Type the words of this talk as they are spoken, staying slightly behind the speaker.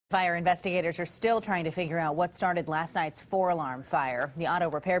Fire investigators are still trying to figure out what started last night's four-alarm fire. The auto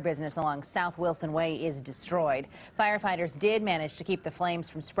repair business along South Wilson Way is destroyed. Firefighters did manage to keep the flames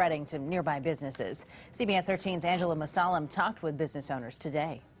from spreading to nearby businesses. CBS 13's Angela Masalam talked with business owners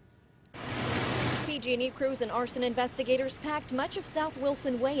today. PG&E crews and arson investigators packed much of South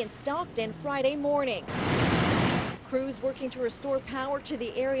Wilson Way in Stockton Friday morning. Crews working to restore power to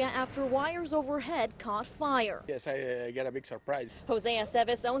the area after wires overhead caught fire. Yes, I got a big surprise. Jose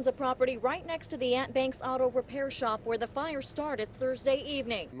Aceves owns a property right next to the Aunt Banks auto repair shop where the fire started Thursday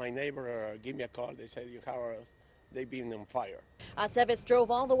evening. My neighbor gave me a call. They said, how are they being on fire? Aceves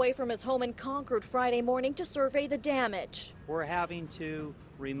drove all the way from his home in Concord Friday morning to survey the damage. We're having to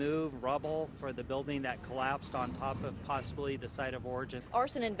remove rubble for the building that collapsed on top of possibly the site of origin.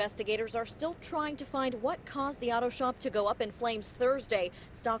 Arson investigators are still trying to find what caused the auto shop to go up in flames Thursday.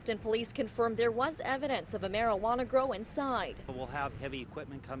 Stockton police confirmed there was evidence of a marijuana grow inside. We'll have heavy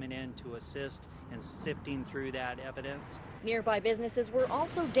equipment coming in to assist in sifting through that evidence. Nearby businesses were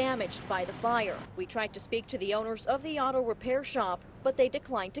also damaged by the fire. We tried to speak to the owners of the auto repair shop, but they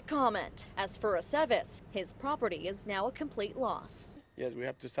declined to comment. As for Aceves, his property is now a complete loss. Yes, we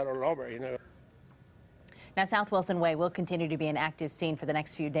have to start all over, you know. Now, South Wilson Way will continue to be an active scene for the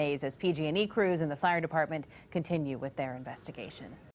next few days as PG&E crews and the fire department continue with their investigation.